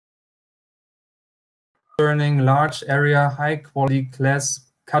concerning large area, high quality glass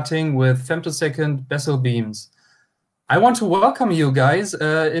cutting with femtosecond Bessel beams. I want to welcome you guys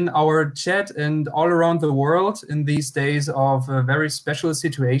in our chat and all around the world in these days of a very special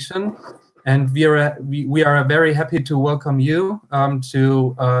situation. And we are very happy to welcome you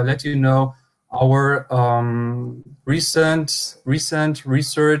to let you know our recent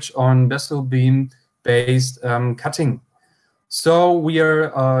research on Bessel beam-based cutting. So we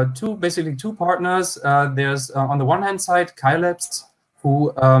are basically two partners. There's on the one hand side Cailabs,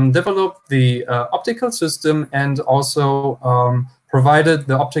 who developed the optical system and also provided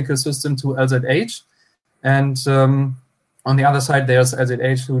the optical system to LZH. And on the other side, there's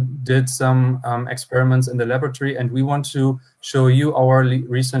LZH, who did some experiments in the laboratory, and we want to show you our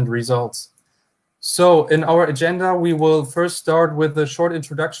recent results. So in our agenda, we will first start with a short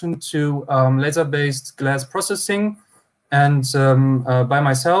introduction to laser-based glass processing, and by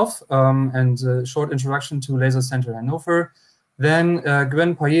myself, and a short introduction to Laser Center Hannover. Then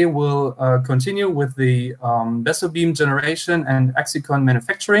Gwen Poirier will continue with the Bessel beam generation and AXICON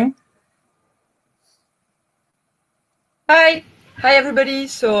manufacturing. Hi everybody.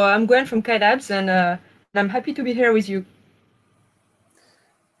 So I'm Gwen from Cailabs, and I'm happy to be here with you.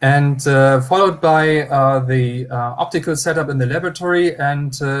 And followed by the optical setup in the laboratory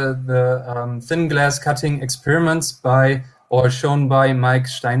and the thin glass cutting experiments shown by Mike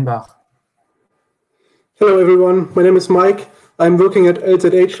Steinbach. Hello everyone, my name is Mike. I'm working at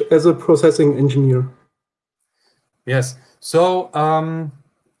LZH as a processing engineer. Yes, so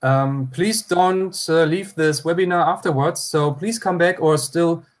please don't leave this webinar afterwards. So please come back or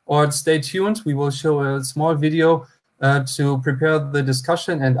stay tuned. We will show a small video to prepare the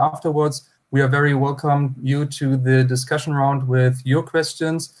discussion, and afterwards we are very welcome you to the discussion round with your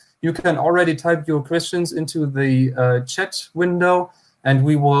questions. You can already type your questions into the chat window, and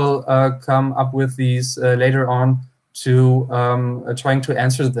we will come up with these later on to trying to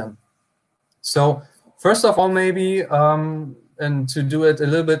answer them. So first of all, maybe and to do it a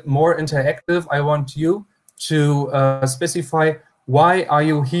little bit more interactive, I want you to specify why are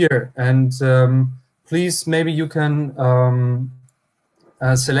you here, and please maybe you can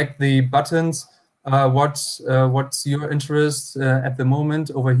select the buttons. What's your interest at the moment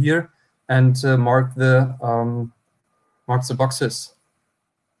over here, and mark the boxes.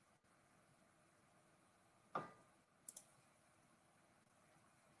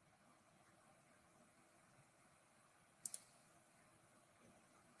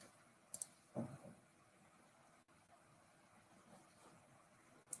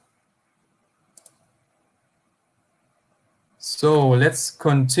 So let's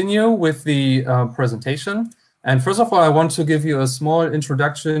continue with the presentation. And first of all, I want to give you a small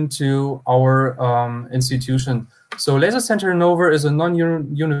introduction to our institution. So Laser Center Hannover is a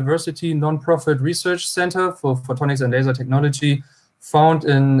non-university, non-profit research center for photonics and laser technology, founded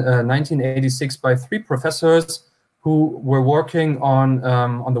in 1986 by 3 professors who were working on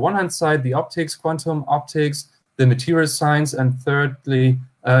the one hand side, the optics, quantum optics, the material science, and thirdly,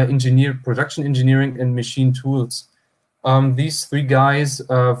 production engineering and machine tools. These 3 guys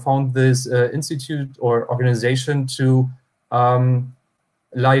found this institute or organization to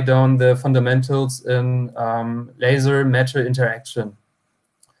lay down the fundamentals in laser-matter interaction.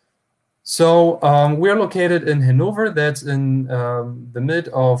 So we are located in Hannover, that's in the mid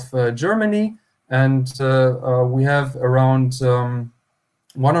of Germany, and we have around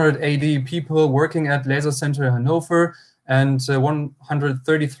 180 people working at Laser Center Hannover, and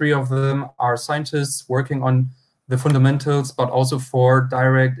 133 of them are scientists working on the fundamentals, but also for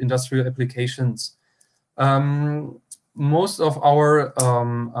direct industrial applications. Most of our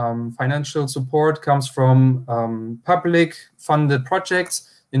financial support comes from public funded projects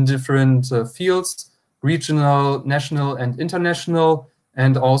in different fields, regional, national, and international,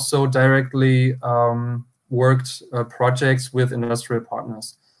 and also directly worked projects with industrial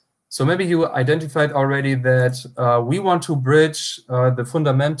partners. So maybe you identified already that we want to bridge the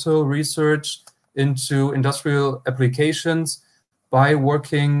fundamental research into industrial applications by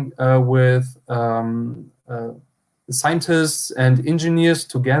working with scientists and engineers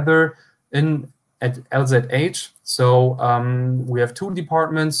together at LZH. So we have 2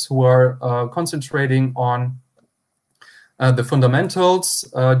 departments who are concentrating on the fundamentals,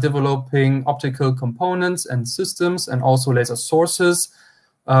 developing optical components and systems, and also laser sources.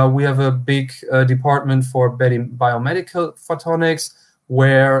 We have a big department for biomedical photonics,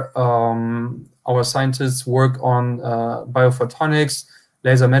 where our scientists work on biophotonics,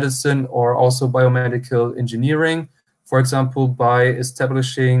 laser medicine, or also biomedical engineering, for example, by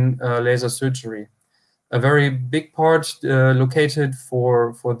establishing laser surgery. A very big part located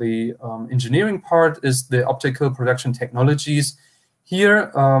for the engineering part is the optical production technologies.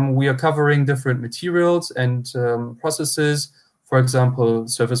 Here we are covering different materials and processes, for example,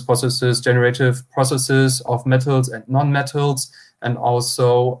 surface processes, generative processes of metals and non-metals, and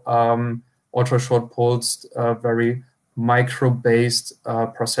also ultra-short pulsed, very micro-based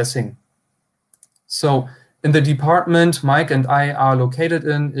processing. So in the department Mike and I are located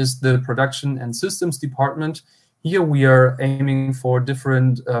in is the production and systems department. Here we are aiming for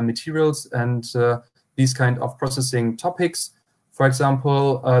different materials and these kind of processing topics. For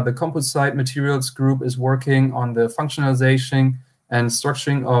example, the composite materials group is working on the functionalization and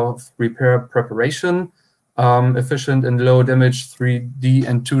structuring of repair preparation, efficient and low damage 3D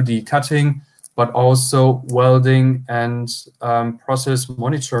and 2D cutting, but also welding and process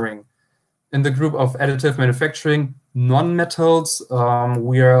monitoring. In the group of additive manufacturing, non-metals,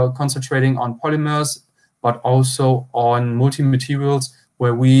 we are concentrating on polymers, but also on multi-materials,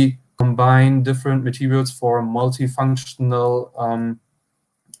 where we combine different materials for multifunctional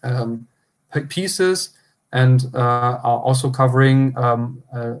pieces, and are also covering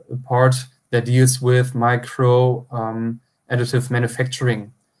a part that deals with micro additive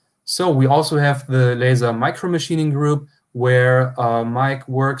manufacturing. So we also have the laser micromachining group, where Mike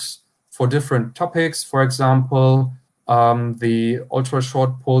works for different topics. For example, the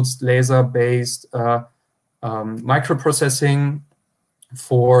ultra-short pulsed laser-based microprocessing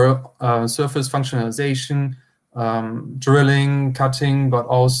for surface functionalization, drilling, cutting, but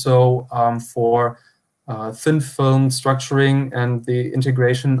also for thin film structuring and the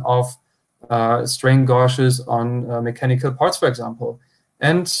integration of strain gauges on mechanical parts, for example.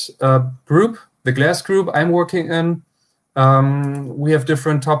 And the glass group I'm working in, we have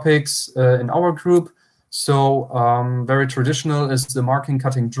different topics in our group. So very traditional is the marking,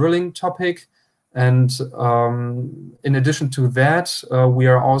 cutting, drilling topic. And in addition to that, we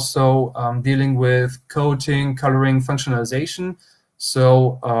are also dealing with coating, coloring, functionalization.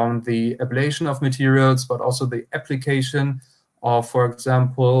 So the ablation of materials, but also the application of, for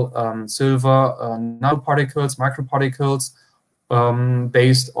example, silver nanoparticles, microparticles,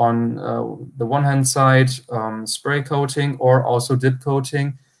 based on the one hand side, spray coating or also dip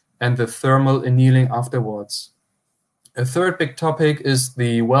coating, and the thermal annealing afterwards. A third big topic is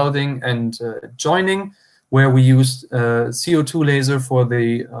the welding and joining, where we use CO2 laser for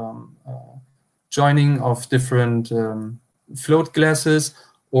the joining of different float glasses,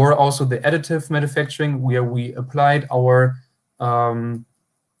 or also the additive manufacturing, where we applied our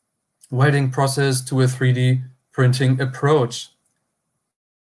welding process to a 3D printing approach.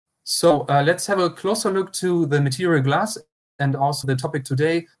 So let's have a closer look to the material glass and also the topic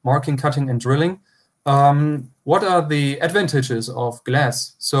today, marking, cutting, and drilling. What are the advantages of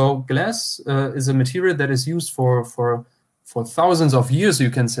glass? So glass is a material that is used for thousands of years, you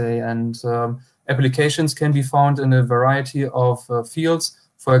can say, and applications can be found in a variety of fields.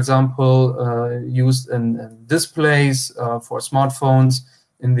 For example, used in displays for smartphones,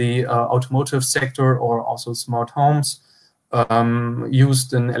 in the automotive sector, or also smart homes.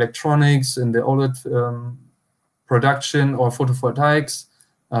 Used in electronics, in the OLED production or photovoltaics,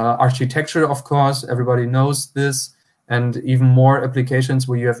 architecture, of course, everybody knows this, and even more applications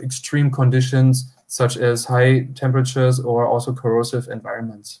where you have extreme conditions such as high temperatures or also corrosive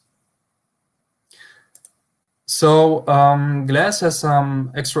environments. So glass has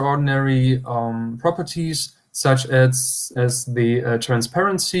some extraordinary properties, such as the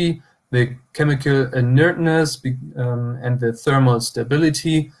transparency, the chemical inertness, and the thermal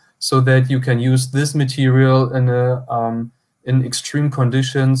stability, so that you can use this material in extreme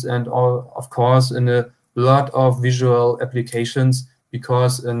conditions, and of course in a lot of visual applications,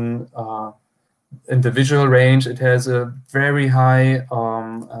 because in the visual range it has a very high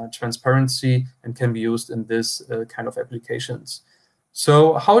transparency and can be used in this kind of applications.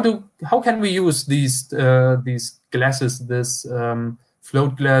 So how can we use these glasses, this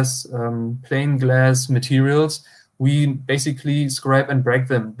float glass, plain glass materials? We basically scrape and break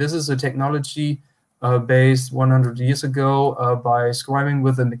them. This is a technology based 100 years ago by scribing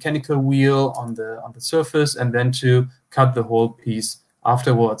with a mechanical wheel on the surface, and then to cut the whole piece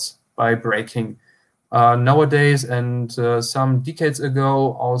afterwards by breaking. Nowadays, and some decades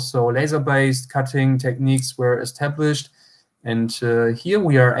ago, also laser-based cutting techniques were established. And here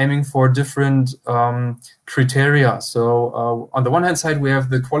we are aiming for different criteria. So on the one hand side, we have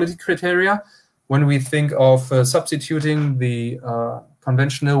the quality criteria. When we think of substituting the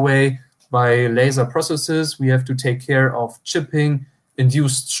conventional way by laser processes, we have to take care of chipping,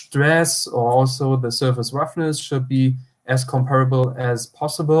 induced stress, or also the surface roughness should be as comparable as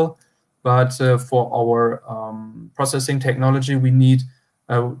possible. but for our processing technology, we need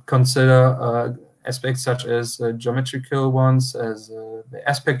consider aspects such as geometrical ones, as the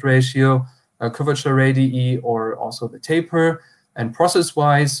aspect ratio, curvature radii, or also the taper. And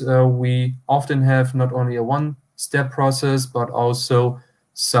process-wise, we often have not only a one-step process, but also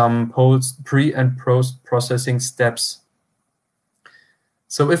some pre- and post-processing steps.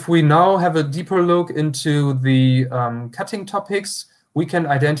 So if we now have a deeper look into the cutting topics, we can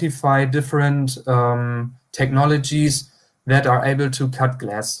identify different technologies that are able to cut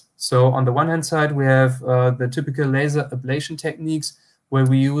glass. So on the one hand side, we have the typical laser ablation techniques, where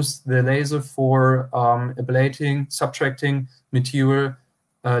we use the laser for ablating, subtracting material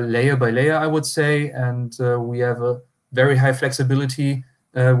layer by layer, I would say, and we have a very high flexibility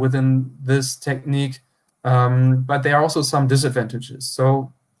within this technique. But there are also some disadvantages.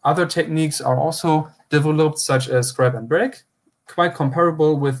 So other techniques are also developed, such as scrap and break, quite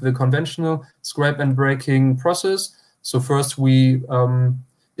comparable with the conventional scrap and breaking process. So first we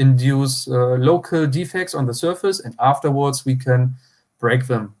induce local defects on the surface, and afterwards we can break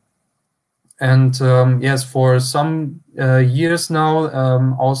them. And yes, for some years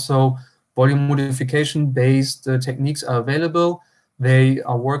now, also volume modification based techniques are available. They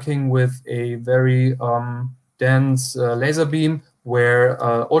are working with a very dense laser beam, where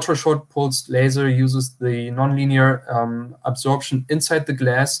ultra short pulsed laser uses the nonlinear absorption inside the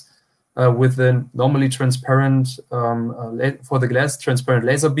glass with a normally transparent, for the glass, transparent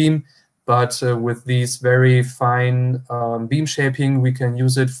laser beam. But with these very fine beam shaping, we can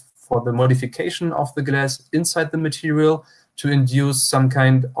use it for the modification of the glass inside the material to induce some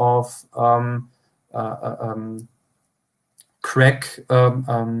kind of crack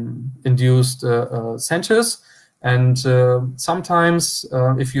induced centers. And sometimes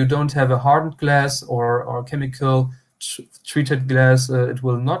if you don't have a hardened glass or chemical treated glass, it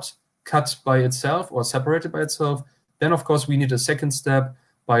will not cut by itself or separated by itself. Then of course we need a second step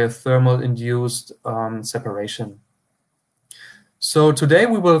by a thermal induced separation. So today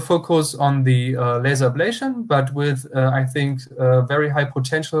we will focus on the laser ablation, but with I think very high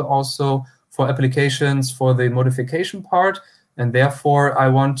potential also for applications for the modification part. And therefore I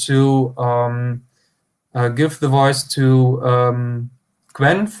want to give the voice to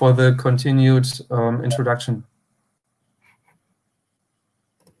Gwen for the continued introduction.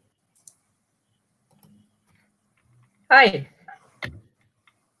 Hi.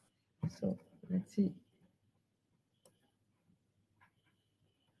 So let's see.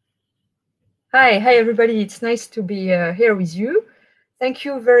 Hi everybody. It's nice to be here with you. Thank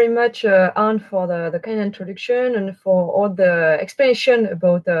you very much, Anne, for the kind introduction and for all the explanation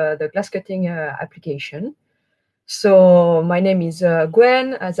about the glass cutting application. So my name is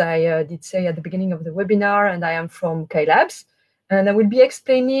Gwen, as I did say at the beginning of the webinar, and I am from Cailabs. And I will be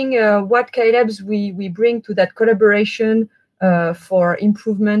explaining what Cailabs we bring to that collaboration for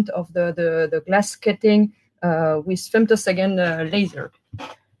improvement of the glass cutting with femtosecond laser.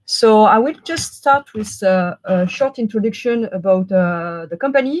 So I will just start with a short introduction about the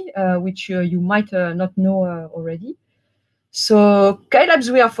company, which you might not know already. So Cailabs,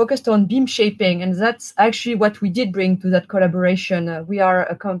 we are focused on beam shaping, and that's actually what we did bring to that collaboration. We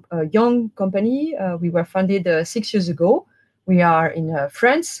are a young company. We were founded 6 years ago. We are in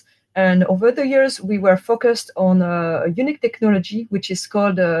France, and over the years, we were focused on a unique technology, which is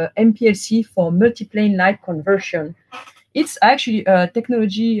called MPLC for multiplane light conversion. It's actually a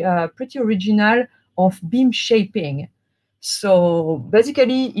technology pretty original of beam shaping. So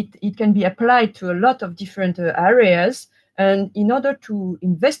basically, it can be applied to a lot of different areas. And in order to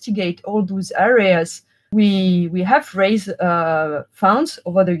investigate all those areas, we have raised funds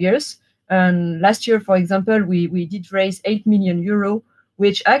over the years. And last year, for example, we did raise 8 million euro,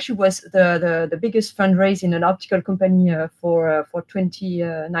 which actually was the biggest fundraise in an optical company for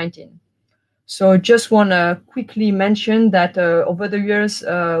 2019. So just want to quickly mention that over the years,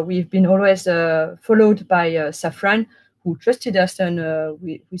 we've been always followed by Safran, who trusted us and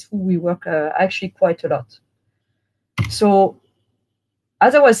with who we work actually quite a lot. So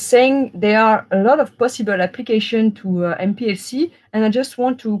as I was saying, there are a lot of possible applications to MPLC, and I just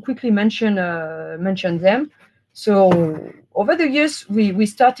want to quickly mention them. So over the years, we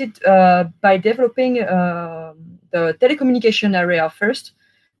started by developing the telecommunication area first.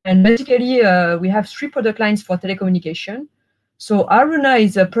 And basically, we have 3 product lines for telecommunication. So Aruna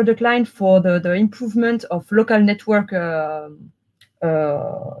is a product line for the improvement of local network, I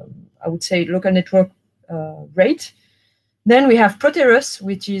would say local network rate. Then we have Proterus,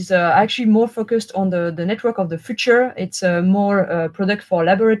 which is actually more focused on the network of the future. It's more product for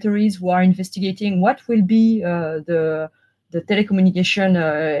laboratories who are investigating what will be the the telecommunication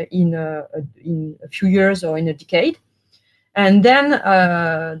in a few years or in a decade. And then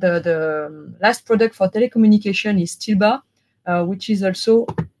the last product for telecommunication is Tilba, which is also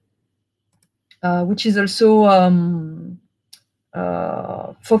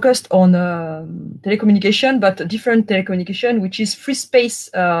focused on telecommunication, but a different telecommunication, which is free space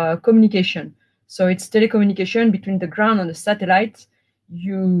communication. So it's telecommunication between the ground and the satellite.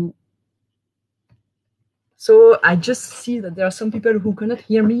 So I just see that there are some people who cannot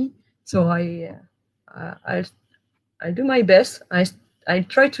hear me. So I'll do my best. I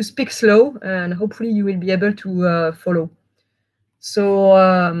try to speak slow, and hopefully you will be able to follow. So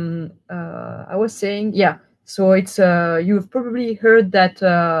I was saying, yeah. So it's you've probably heard that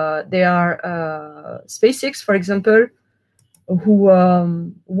there are SpaceX, for example, who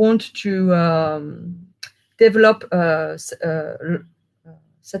want to develop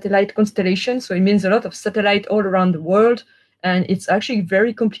satellite constellation. So it means a lot of satellite all around the world, and it's actually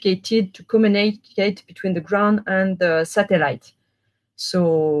very complicated to communicate between the ground and the satellite.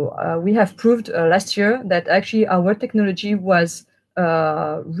 So we have proved last year that actually our technology was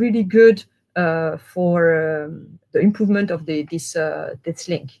really good for the improvement of this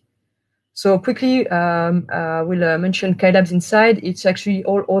link. So quickly, we'll mention Cailabs inside. It's actually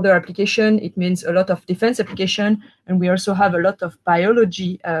all other application. It means a lot of defense application, and we also have a lot of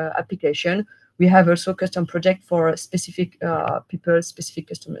biology application. We have also custom project for specific people, specific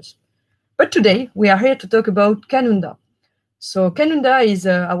customers. But today, we are here to talk about CANUNDA. So CANUNDA is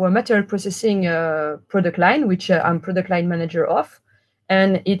our material processing product line, which I'm product line manager of.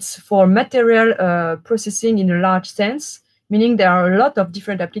 And it's for material processing in a large sense, meaning there are a lot of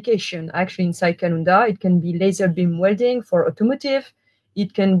different applications actually inside CANUNDA. It can be laser beam welding for automotive.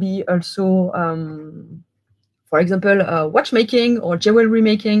 It can be also, for example, watchmaking or jewelry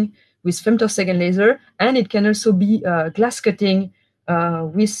making with femtosecond laser. And it can also be glass cutting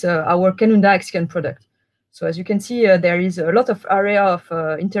with our CANUNDA-AXICON product. So as you can see, there is a lot of area of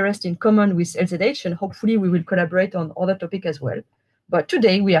interest in common with LZH, and hopefully we will collaborate on other topics as well. But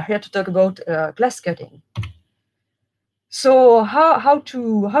today we are here to talk about glass cutting. So how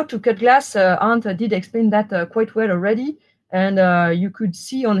to cut glass? Arndt did explain that quite well already, and you could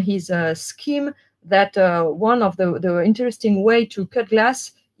see on his scheme that one of the interesting way to cut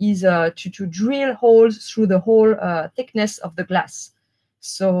glass is to drill holes through the whole thickness of the glass.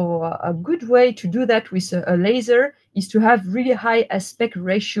 So a good way to do that with a laser is to have really high aspect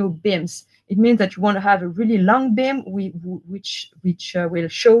ratio beams. It means that you want to have a really long beam which will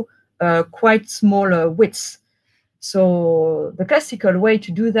show quite small widths. So the classical way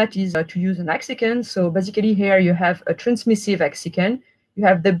to do that is to use an AXICON. So basically here you have a transmissive AXICON. You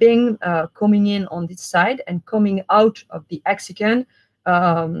have the beam coming in on this side and coming out of the AXICON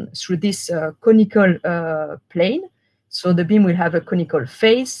through this conical plane. So the beam will have a conical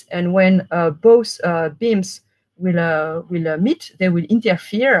face, and when both beams will meet, they will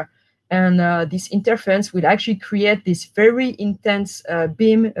interfere, and this interference will actually create this very intense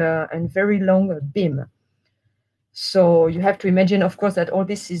beam and very long beam. So you have to imagine, of course, that all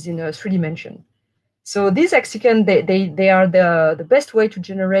this is in a 3 dimension. So these AXICON, they are the best way to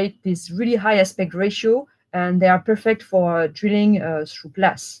generate this really high aspect ratio, and they are perfect for drilling through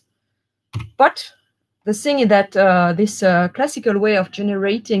glass. But the thing is that this classical way of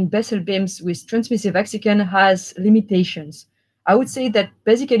generating Bessel beams with transmissive AXICON has limitations. I would say that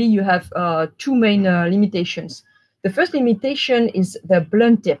basically you have 2 main limitations. The first limitation is the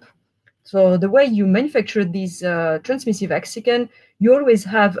blunt tip. So the way you manufacture these transmissive AXICON, you always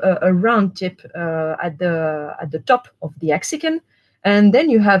have a round tip at the top of the AXICON, and then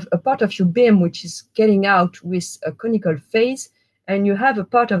you have a part of your beam which is getting out with a conical face, and you have a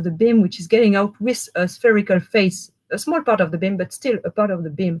part of the beam which is getting out with a spherical face, a small part of the beam, but still a part of the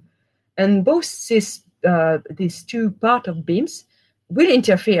beam. And both these 2 parts of beams will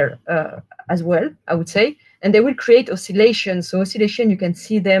interfere as well, I would say, and they will create oscillation. So oscillation, you can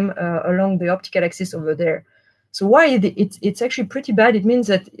see them along the optical axis over there. So why it's actually pretty bad? It means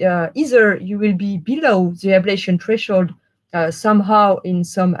that either you will be below the ablation threshold somehow in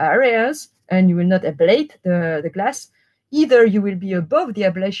some areas, and you will not ablate the glass. Either you will be above the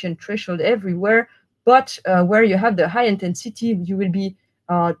ablation threshold everywhere, but where you have the high intensity, you will be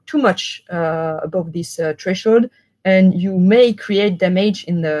too much above this threshold, and you may create damage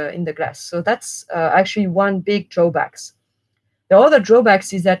in the glass. So that's actually one big drawbacks. The other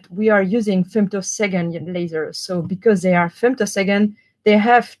drawbacks is that we are using femtosecond lasers. So because they are femtosecond, they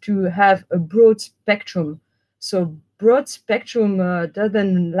have to have a broad spectrum. So broad spectrum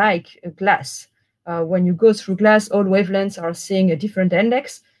doesn't like glass. When you go through glass, all wavelengths are seeing a different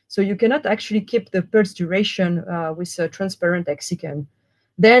index. So you cannot actually keep the pulse duration with a transparent AXICON.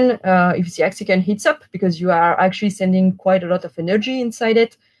 Then if the AXICON heats up, because you are actually sending quite a lot of energy inside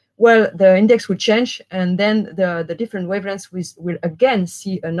it, well, the index will change, and then the different wavelengths will again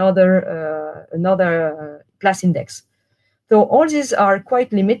see another glass index. So all these are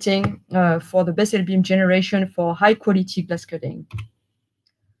quite limiting for the Bessel beam generation for high-quality glass cutting.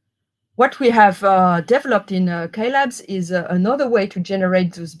 What we have developed in Cailabs is another way to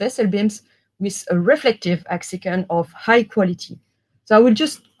generate those Bessel beams with a reflective AXICON of high quality. So I will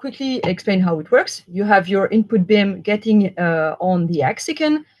just quickly explain how it works. You have your input beam getting on the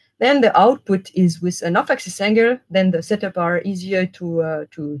AXICON, then the output is with an off-axis angle, then the setup are easier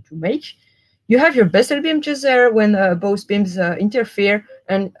to make. You have your Bessel beam just there when both beams interfere,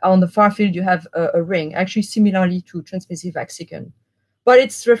 and on the far field you have a ring, actually similarly to transmissive AXICON. But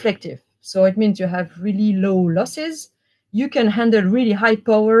it's reflective, so it means you have really low losses. You can handle really high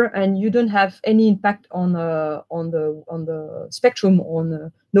power, and you don't have any impact on the spectrum,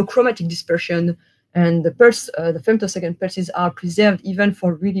 on no chromatic dispersion, and the pulse, the femtosecond pulses are preserved even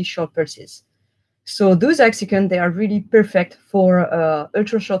for really short pulses. So those AXICON, they are really perfect for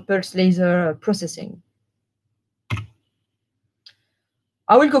ultra-short pulse laser processing.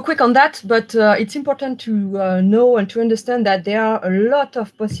 I will go quick on that, but it's important to know and to understand that there are a lot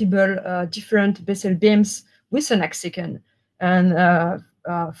of possible different Bessel beams with an AXICON. And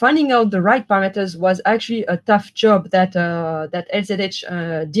finding out the right parameters was actually a tough job that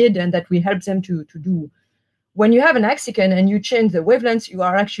LZH did, and that we helped them to do. When you have an AXICON and you change the wavelengths, you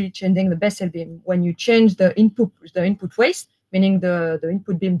are actually changing the Bessel beam. When you change the input waist, meaning the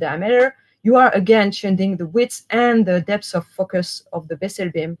input beam diameter, you are again changing the width and the depth of focus of the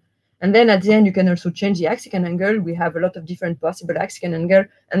Bessel beam. And then at the end, you can also change the AXICON angle. We have a lot of different possible AXICON angle,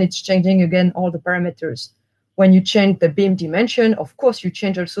 and it's changing again all the parameters. When you change the beam dimension, of course, you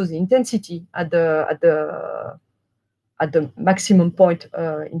change also the intensity at the maximum point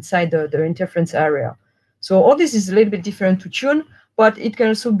inside the interference area. So all this is a little bit different to tune, but it can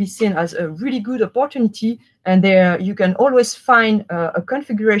also be seen as a really good opportunity. And there you can always find a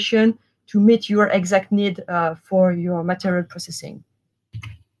configuration to meet your exact need for your material processing.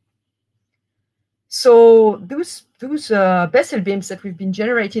 So those Bessel beams that we've been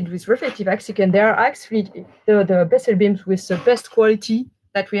generated with reflective AXICON, they are actually the Bessel beams with the best quality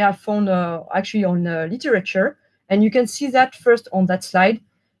that we have found actually on literature. And you can see that first on that slide,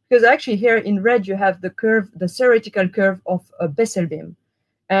 because actually here in red, you have the curve, the theoretical curve of a Bessel beam.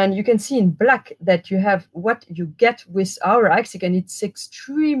 And you can see in black that you have what you get with our AXICON. It's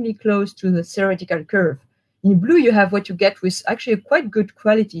extremely close to the theoretical curve. In blue, you have what you get with actually a quite good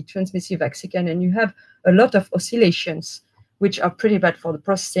quality transmissive AXICON, and you have a lot of oscillations, which are pretty bad for the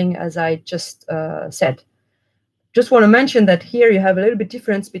processing, as I just said. Just want to mention that here you have a little bit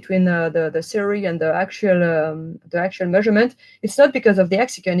difference between the theory and the actual measurement. It's not because of the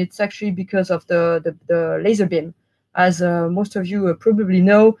AXICON, it's actually because of the laser beam. As most of you probably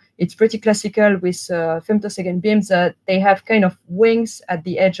know, it's pretty classical with femtosecond beams that they have kind of wings at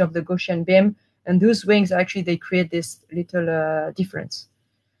the edge of the Gaussian beam, and those wings actually, they create this little difference.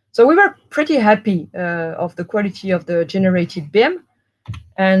 So we were pretty happy of the quality of the generated beam.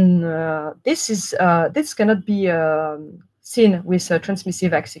 And this cannot be seen with a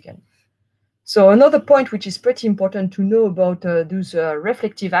transmissive AXICON. So another point which is pretty important to know about those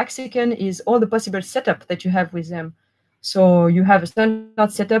reflective AXICON is all the possible setup that you have with them. So you have a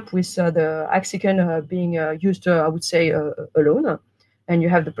standard setup with the AXICON being used, I would say, alone. And you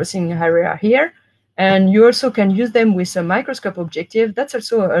have the processing area here. And you also can use them with a microscope objective. That's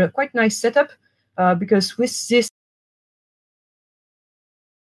also a quite nice setup because with this,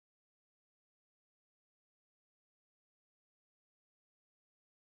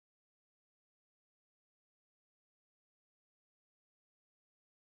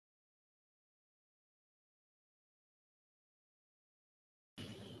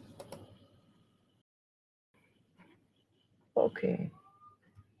 okay.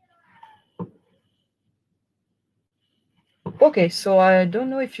 Okay, so I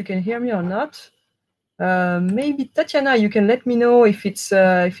don't know if you can hear me or not. Maybe Tatiana, you can let me know if it's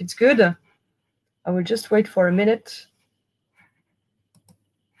good. I will just wait for a minute.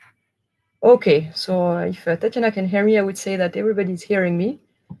 Okay, so if Tatiana can hear me, I would say that everybody's hearing me.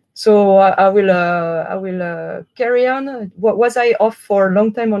 So I will carry on. Was I off for a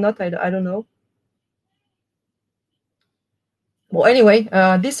long time or not? I don't know. Well, anyway,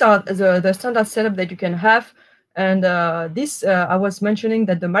 these are the standard setup that you can have. And I was mentioning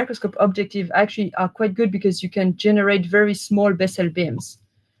that the microscope objective actually are quite good because you can generate very small Bessel beams.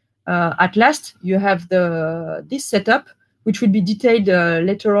 At last, you have this setup which will be detailed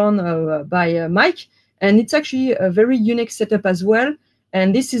later on by Mike. And it's actually a very unique setup as well.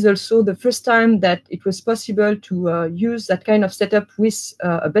 And this is also the first time that it was possible to use that kind of setup with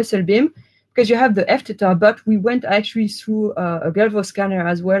a Bessel beam, because you have the f-theta, but we went actually through a galvo scanner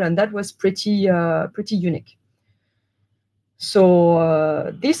as well, and that was pretty unique.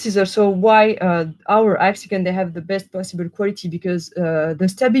 So this is also why our AXICON, they have the best possible quality, because the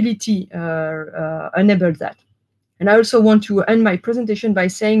stability enabled that. And I also want to end my presentation by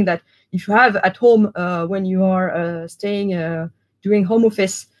saying that if you have at home, when you are doing home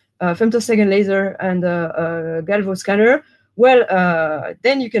office, femtosecond laser and a galvo scanner, well,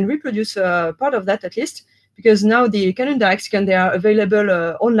 then you can reproduce part of that at least, because now the CANUNDA-AXICON, they are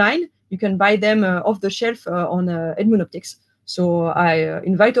available online. You can buy them off the shelf on Edmund Optics. So I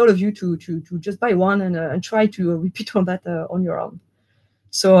invite all of you to just buy one and try to repeat all that on your own.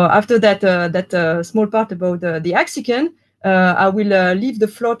 So after that small part about the AXICON, I will leave the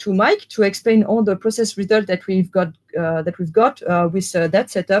floor to Mike to explain all the process results that we've got with that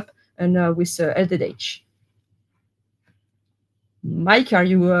setup and with LZH. Mike, are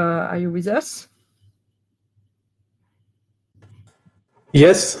you with us?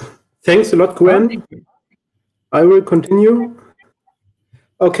 Yes, thanks a lot, Gwen. I will continue.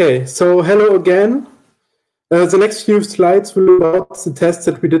 Okay, so hello again. The next few slides will be about the tests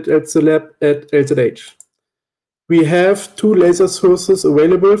that we did at the lab at LZH. We have two laser sources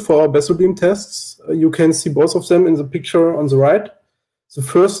available for our Bessel beam tests. You can see both of them in the picture on the right. The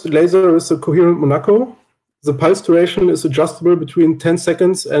first laser is a coherent Monaco. The pulse duration is adjustable between 10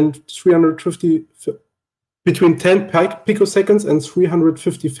 seconds and 350, between 10 picoseconds and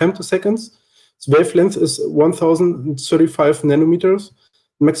 350 femtoseconds. The wavelength is 1035 nanometers.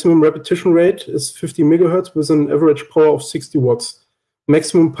 Maximum repetition rate is 50 megahertz with an average power of 60 watts.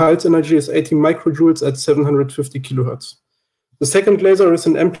 Maximum pulse energy is 80 microjoules at 750 kilohertz. The second laser is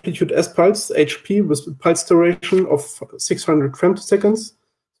an amplitude S-pulse, HP, with a pulse duration of 600 femtoseconds.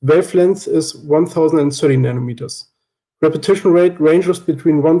 Wavelength is 1030 nanometers. Repetition rate ranges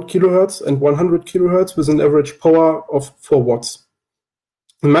between 1 kilohertz and 100 kilohertz with an average power of 4 watts.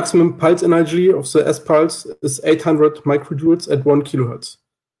 The maximum pulse energy of the S-pulse is 800 microjoules at 1 kilohertz.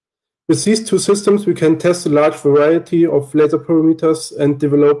 With these two systems, we can test a large variety of laser parameters and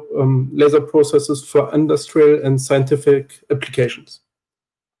develop laser processes for industrial and scientific applications.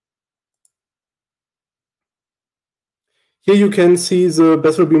 Here you can see the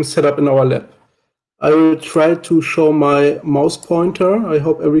Bessel beam setup in our lab. I will try to show my mouse pointer. I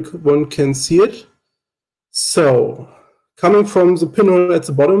hope everyone can see it. So, coming from the pinhole at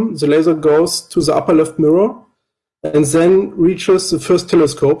the bottom, the laser goes to the upper left mirror and then reaches the first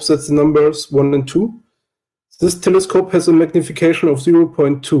telescope, that's the numbers 1 and 2. This telescope has a magnification of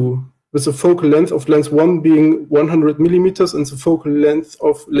 0.2, with the focal length of lens 1 being 100 millimeters and the focal length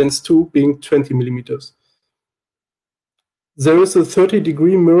of lens 2 being 20 millimeters. There is a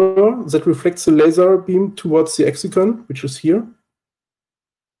 30-degree mirror that reflects the laser beam towards the AXICON, which is here.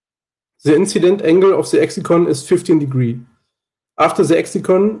 The incident angle of the AXICON is 15 degrees. After the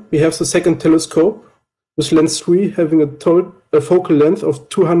AXICON, we have the second telescope, with lens 3 having a focal length of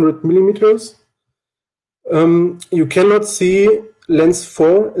 200 millimeters. You cannot see lens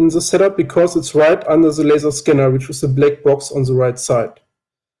 4 in the setup because it's right under the laser scanner, which is a black box on the right side.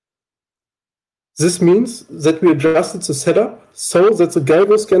 This means that we adjusted the setup so that the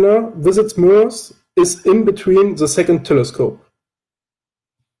galvo scanner with its mirrors is in between the second telescope.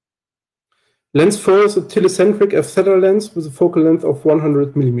 Lens 4 is a telecentric f-theta lens with a focal length of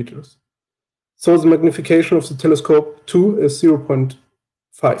 100 millimeters. So the magnification of the telescope 2 is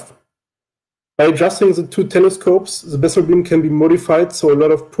 0.5. By adjusting the two telescopes, the Bessel beam can be modified, so a lot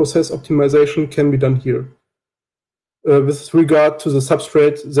of process optimization can be done here with regard to the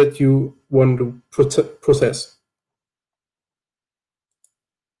substrate that you want to process.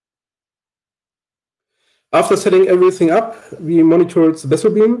 After setting everything up, we monitored the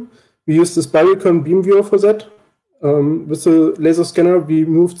Bessel beam. We used this Byricon beam viewer for that. With the laser scanner, we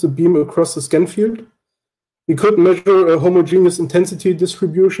moved the beam across the scan field. We could measure a homogeneous intensity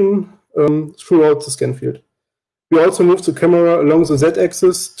distribution throughout the scan field. We also moved the camera along the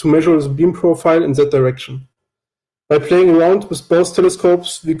z-axis to measure the beam profile in that direction. By playing around with both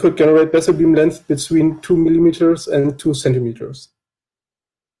telescopes, we could generate Bessel beam length between 2 millimeters and 2 centimeters.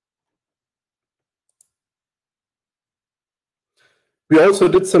 We also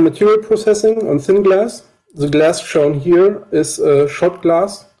did some material processing on thin glass. The glass shown here is a shot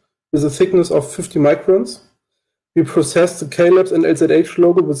glass with a thickness of 50 microns. We processed the Cailabs and LZH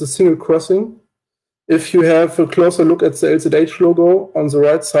logo with a single crossing. If you have a closer look at the LZH logo on the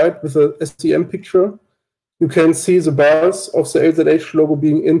right side with a STM picture, you can see the bars of the LZH logo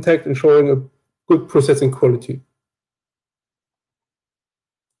being intact and showing a good processing quality.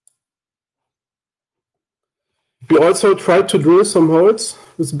 We also tried to drill some holes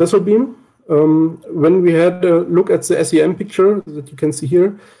with the Bessel beam. When we had a look at the SEM picture that you can see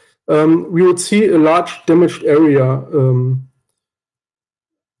here, we would see a large damaged area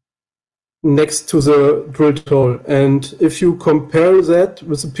next to the drilled hole. And if you compare that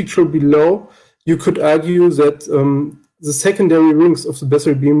with the picture below, you could argue that the secondary rings of the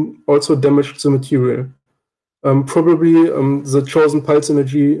Bessel beam also damaged the material. Probably the chosen pulse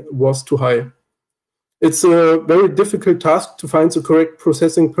energy was too high. It's a very difficult task to find the correct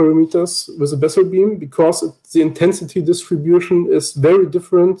processing parameters with a Bessel beam because the intensity distribution is very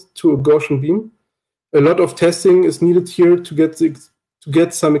different to a Gaussian beam. A lot of testing is needed here to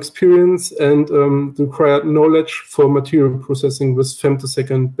get some experience and the required knowledge for material processing with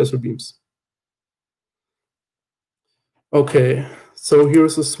femtosecond Bessel beams. Okay, so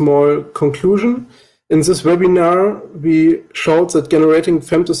here's a small conclusion. In this webinar, we showed that generating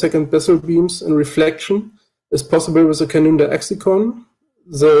femtosecond Bessel beams in reflection is possible with a CANUNDA-AXICON.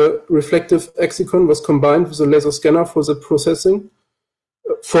 The reflective AXICON was combined with a laser scanner for the processing,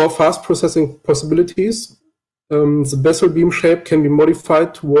 for fast processing possibilities. The Bessel beam shape can be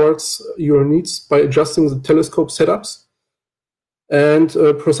modified towards your needs by adjusting the telescope setups. And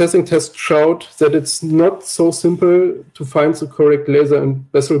processing tests showed that it's not so simple to find the correct laser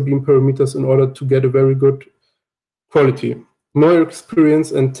and Bessel beam parameters in order to get a very good quality. More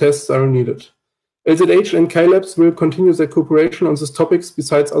experience and tests are needed. LZH and Cailabs will continue their cooperation on these topics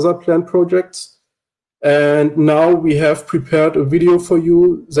besides other planned projects. And now we have prepared a video for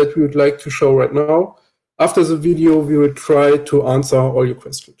you that we would like to show right now. After the video, we will try to answer all your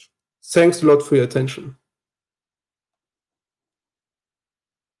questions. Thanks a lot for your attention.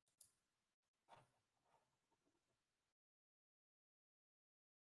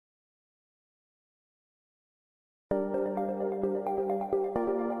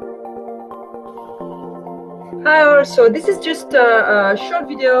 Hi all, so this is just a short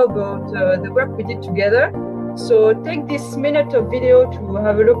video about the work we did together. So take this minute of video to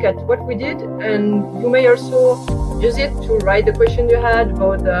have a look at what we did, and you may also use it to write the question you had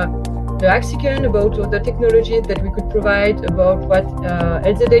about the AXICON, about all the technologies that we could provide, about what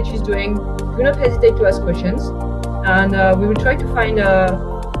LZH is doing. Do not hesitate to ask questions, and we will try to find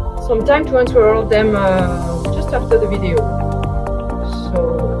some time to answer all of them just after the video.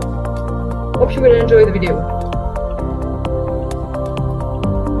 So hope you will enjoy the video.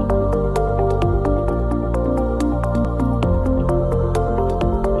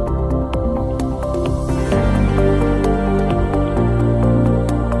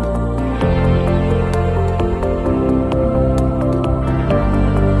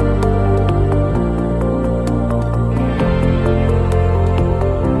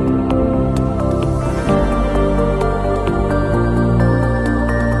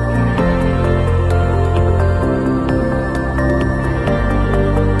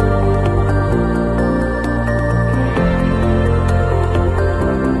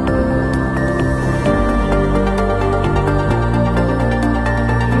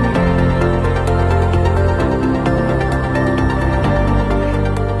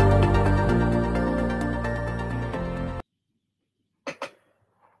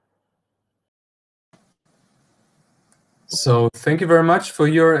 So thank you very much for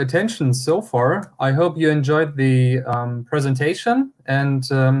your attention so far. I hope you enjoyed the presentation. And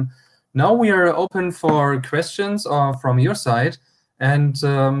now we are open for questions from your side. And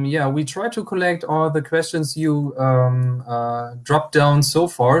yeah, we try to collect all the questions you dropped down so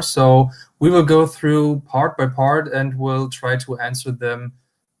far. So we will go through part by part and we'll try to answer them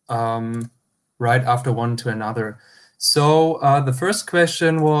right after one to another. So the first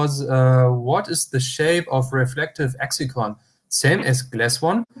question was, what is the shape of reflective AXICON? Same as glass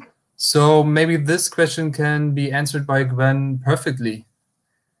one? So maybe this question can be answered by Gwen perfectly.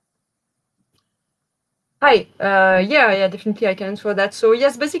 Hi, yeah, definitely I can answer that. So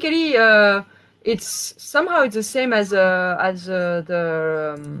yes, basically it's somehow the same as the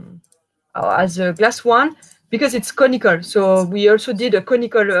glass one, because it's conical. So we also did a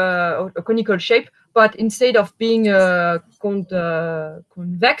conical shape, but instead of being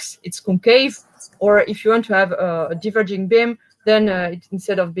convex, it's concave. Or if you want to have a diverging beam, then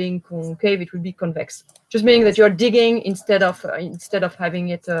instead of being concave, it will be convex. Just meaning that you're digging instead of having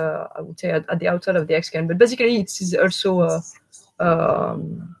it, I would say, at the outside of the AXICON. But basically, it is also a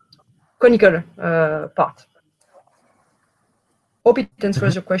conical part. Hope it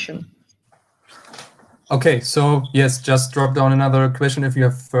answers your question. Okay, so yes, just drop down another question if you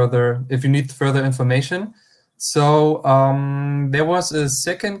have if you need further information. So there was a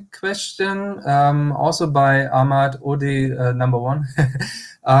second question, also by Ahmad Ode, number one,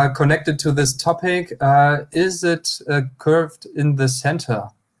 connected to this topic. Is it curved in the center?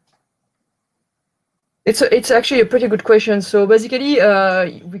 It's actually a pretty good question. So basically,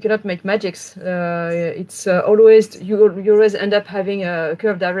 we cannot make magics. It's always you always end up having a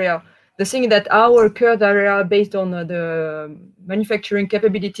curved area. The thing that our curved area, based on the manufacturing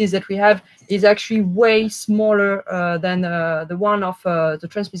capabilities that we have, is actually way smaller than the one of the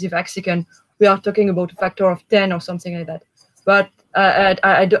transmissive AXICON. We are talking about a factor of 10 or something like that. But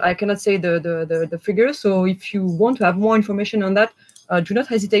I cannot say the figure. So if you want to have more information on that, do not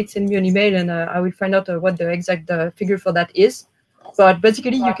hesitate, send me an email, and I will find out what the exact figure for that is. But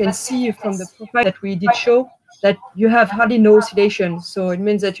basically, you can see from the profile that we did show that you have hardly no oscillation. So it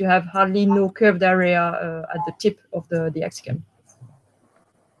means that you have hardly no curved area at the tip of the AXICON.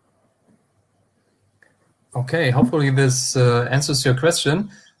 Okay, hopefully this answers your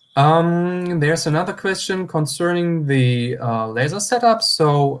question. There's another question concerning the laser setup.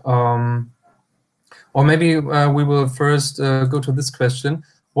 So, or maybe we will first go to this question.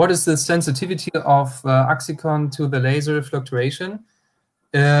 What is the sensitivity of AXICON to the laser fluctuation?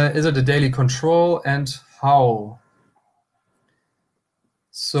 Is it a daily control, and how?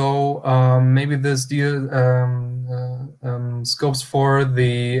 So maybe this deal scopes for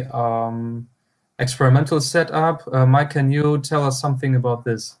the experimental setup. Mike, can you tell us something about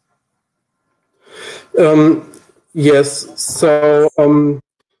this? Yes, so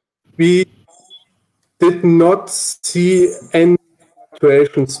we did not see any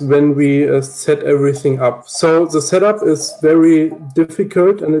fluctuations when we set everything up. So the setup is very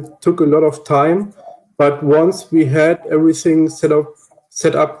difficult and it took a lot of time. But once we had everything set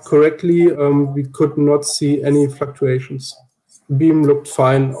up correctly, we could not see any fluctuations. Beam looked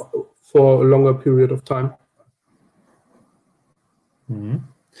fine for a longer period of time. Mm-hmm.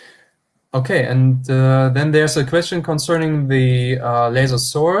 Okay, and then there's a question concerning the laser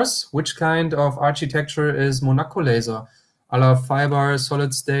source. Which kind of architecture is Monaco laser? A la fiber,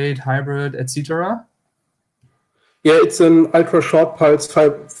 solid state, hybrid, etc.? Yeah, it's an ultra short pulse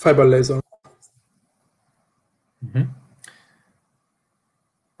fiber laser. Mm-hmm.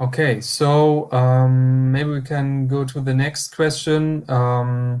 Okay, so maybe we can go to the next question.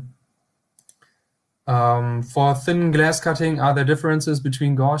 For thin glass cutting, are there differences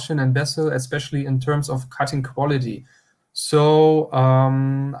between Gaussian and Bessel, especially in terms of cutting quality? So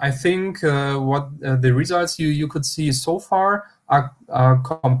I think what the results you could see so far are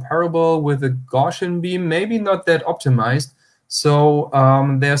comparable with the Gaussian beam, maybe not that optimized. So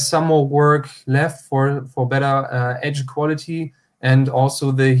there's some more work left for better edge quality, and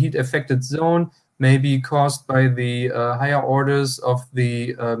also the heat affected zone may be caused by the higher orders of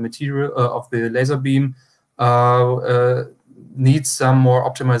the material of the laser beam needs some more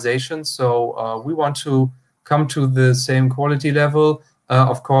optimization. So we want to come to the same quality level.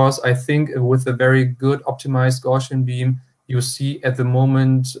 Of course, I think with a very good optimized Gaussian beam, you see at the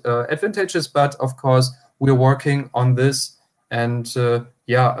moment advantages, but of course we're working on this, and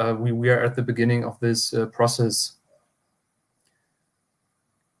yeah, we are at the beginning of this process.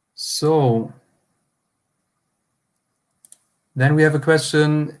 So then we have a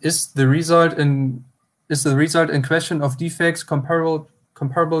question: Is the result in question of defects comparable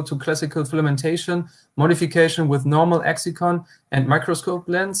to classical filamentation modification with normal AXICON and microscope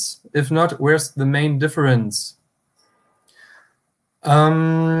lens? If not, where's the main difference?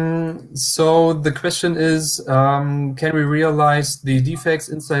 So the question is, can we realize the defects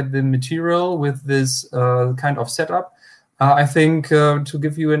inside the material with this kind of setup? I think to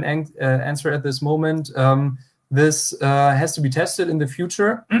give you an answer at this moment, this has to be tested in the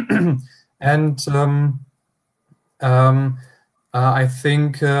future. And I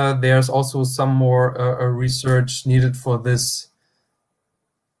think there's also some more research needed for this.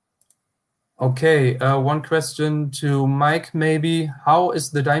 Okay, one question to Mike, maybe. How is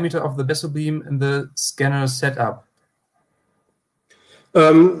the diameter of the Bessel beam in the scanner setup?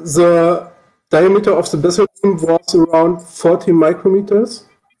 The diameter of the Bessel beam was around 40 micrometers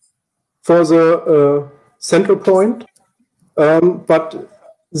for the central point, but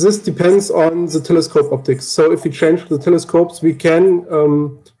this depends on the telescope optics. So if we change the telescopes, we can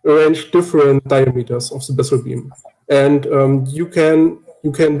arrange different diameters of the Bessel beam, and you can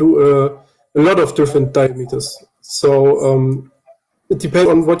do a lot of different diameters. So it depends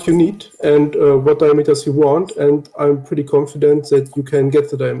on what you need and what diameters you want, and I'm pretty confident that you can get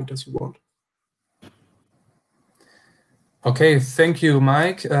the diameters you want. Okay, thank you,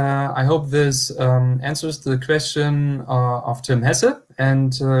 Mike. I hope this answers the question of Tim Hesse.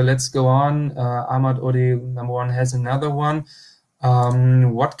 And let's go on. Ahmad Odi, number one, has another one.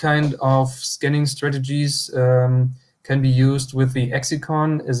 What kind of scanning strategies can be used with the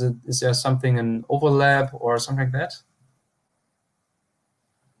AXICON? Is there something an overlap or something like that?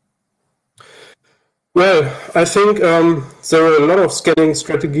 Well, I think there are a lot of scanning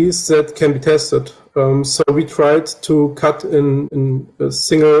strategies that can be tested. So we tried to cut in a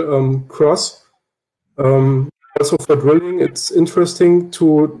single cross. Also for drilling, it's interesting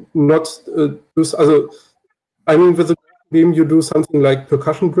to not use other. I mean, with the beam, you do something like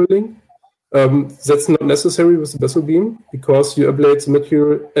percussion drilling. That's not necessary with the Bessel beam because you ablate the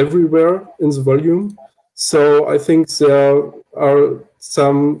material everywhere in the volume. So I think there are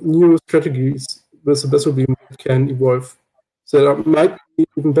some new strategies with the Bessel beam that can evolve. So that might be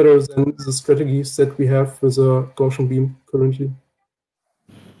even better than the strategies that we have with a Gaussian beam currently.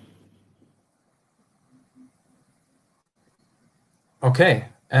 Okay,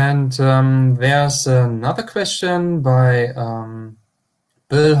 and there's another question by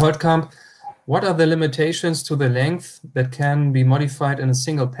Bill Holtkamp. What are the limitations to the length that can be modified in a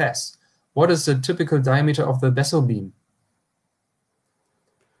single pass? What is the typical diameter of the Bessel beam?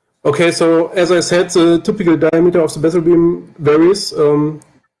 Okay, so as I said, the typical diameter of the Bessel beam varies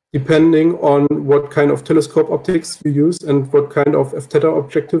depending on what kind of telescope optics you use and what kind of f-theta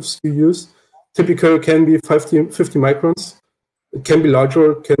objectives you use. Typical can be 50 microns. It can be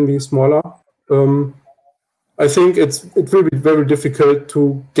larger, it can be smaller. I think it will be very difficult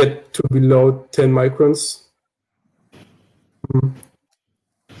to get to below 10 microns.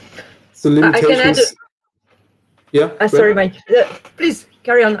 The limitations. Yeah. Sorry, Mike. Please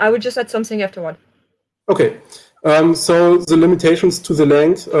carry on. I will just add something afterward. Okay. So the limitations to the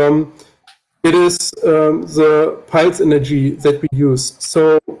length. It is the pulse energy that we use.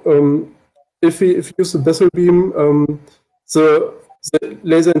 So if we use the Bessel beam, the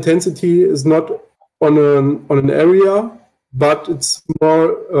laser intensity is not on an area, but it's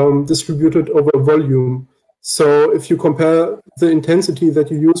more distributed over volume. So if you compare the intensity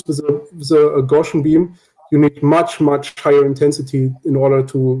that you use with a Gaussian beam, you need much higher intensity in order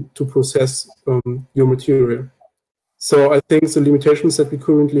to process your material. So I think the limitations that we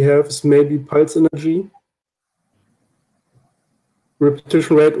currently have is maybe pulse energy,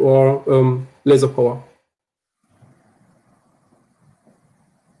 repetition rate, or laser power.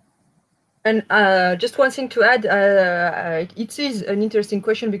 And just one thing to add, it is an interesting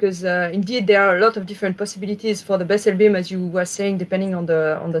question because indeed there are a lot of different possibilities for the Bessel beam, as you were saying, depending on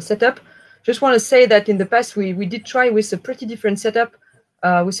the setup. Just want to say that in the past we did try with a pretty different setup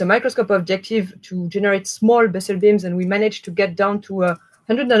with a microscope objective to generate small Bessel beams, and we managed to get down to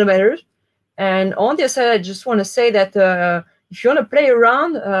 100 nanometers. And on the other side, I just want to say that if you want to play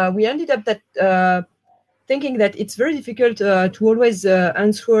around, we ended up that thinking that it's very difficult to always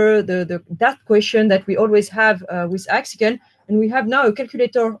answer that question that we always have with AXICON. And we have now a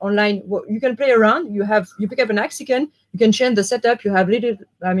calculator online. You can play around. You pick up an AXICON. You can change the setup. You have a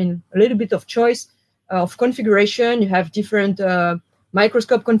little bit of choice of configuration. You have different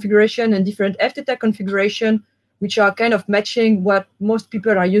microscope configuration and different f-theta configuration, which are kind of matching what most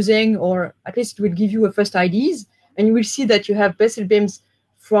people are using, or at least it will give you a first ideas. And you will see that you have Bessel beams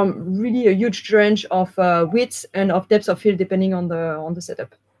from really a huge range of width and of depth of field, depending on the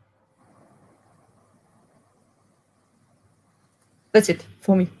setup. That's it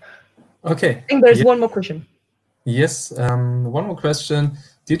for me. Okay. I think there's one more question. Yes, one more question.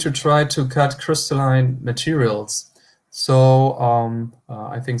 Did you try to cut crystalline materials? So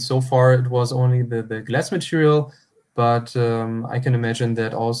I think so far it was only the glass material, but I can imagine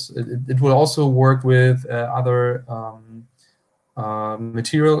that also it will also work with other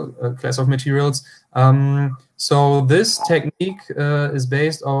class of materials. So this technique is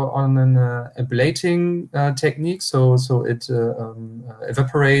based on an ablating technique. So it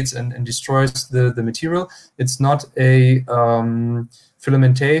evaporates and destroys the material. It's not a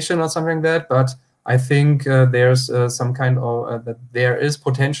filamentation or something like that, but I think there's some kind of that there is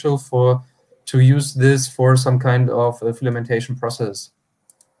potential to use this for some kind of filamentation process.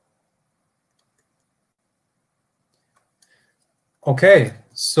 Okay,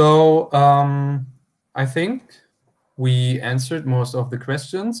 so I think we answered most of the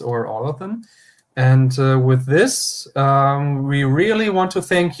questions, or all of them. And with this, we really want to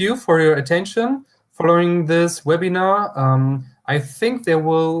thank you for your attention following this webinar. I think there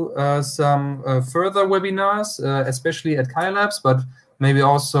will some further webinars, especially at Cailabs, but maybe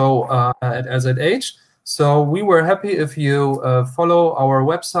also at LZH. So we were happy if you follow our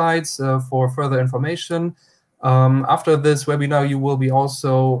websites for further information. After this webinar, you will be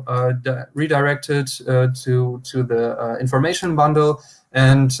also redirected to the information bundle.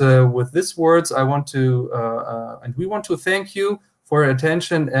 And with these words, I want to and we want to thank you for your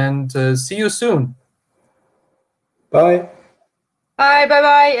attention, and see you soon. Bye. Bye,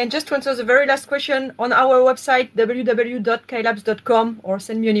 bye. And just to answer the very last question, on our website, www.cailabs.com, or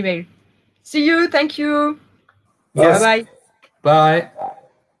send me an email. See you. Thank you. Yes. Bye-bye. Bye.